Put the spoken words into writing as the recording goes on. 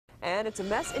And it's a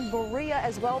mess in Berea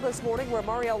as well this morning, where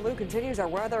Maurielle Lue continues our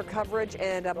weather coverage.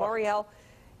 And Maurielle,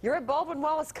 you're at Baldwin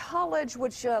Wallace College,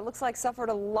 which looks like suffered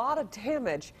a lot of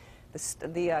damage.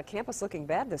 The campus looking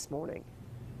bad this morning.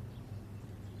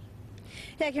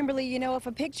 Yeah, Kimberly, you know, if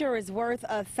a picture is worth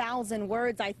 1,000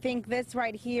 words, I think this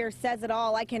right here says it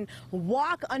all. I can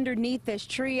walk underneath this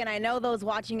tree, and I know those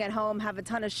watching at home have a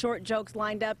ton of short jokes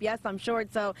lined up. Yes, I'm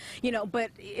short, so, you know,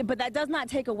 but that does not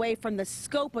take away from the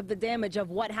scope of the damage of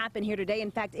what happened here today.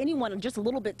 In fact, anyone just a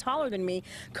little bit taller than me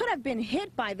could have been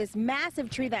hit by this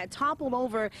massive tree that toppled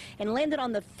over and landed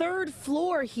on the 3rd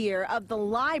floor here of the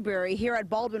library here at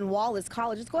Baldwin Wallace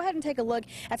College. Let's go ahead and take a look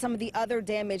at some of the other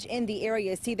damage in the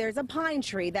area. See, there's a pine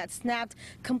tree that snapped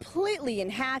completely in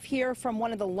half here from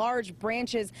one of the large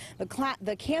branches.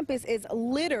 The campus is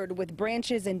littered with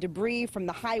branches and debris from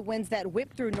the high winds that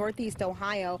whipped through northeast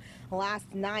Ohio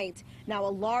last night. Now,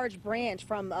 a large branch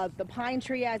from the pine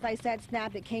tree, as I said,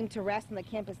 snapped. It came to rest on the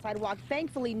campus sidewalk.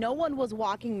 Thankfully, no one was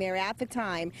walking there at the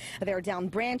time. There are down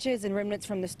branches and remnants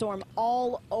from the storm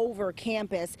all over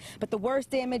campus. But the worst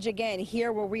damage, again,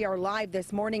 here where we are live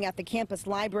this morning at the campus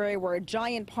library, where a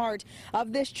giant part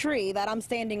of this tree that I'm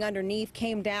standing underneath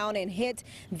came down and hit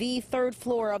the 3rd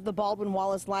floor of the Baldwin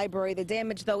Wallace Library. The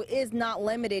damage, though, is not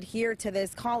limited here to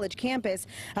this college campus.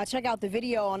 Check out the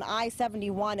video on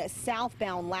I-71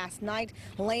 southbound last night.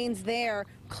 Lanes there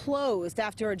closed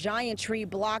after a giant tree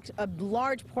blocked a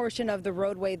large portion of the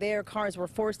roadway there. Cars were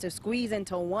forced to squeeze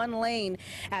into one lane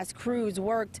as crews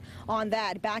worked on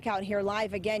that. Back out here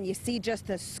live again, you see just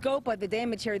the scope of the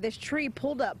damage here. This tree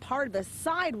pulled up part of the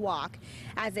sidewalk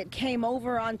as it came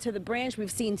over onto the branch.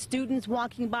 We've seen students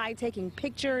walking by taking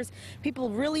pictures. People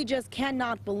really just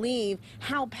cannot believe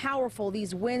how powerful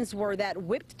these winds were that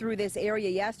whipped through this area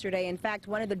yesterday. In fact,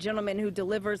 one of the gentlemen who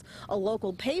delivers a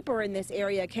local paper in this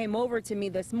area came over to me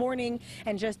this morning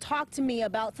and just talked to me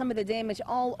about some of the damage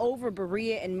all over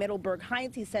Berea and Middleburg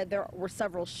Heights. He said there were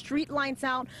several street lights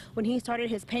out when he started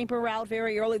his paper route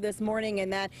very early this morning,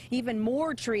 and that even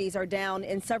more trees are down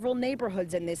in several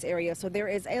neighborhoods in this area. So there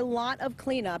is a lot of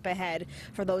cleanup ahead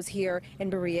for those here in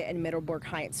Berea and Middleburg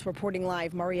Heights. Reporting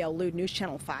live, Maurielle Lue, News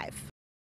Channel 5.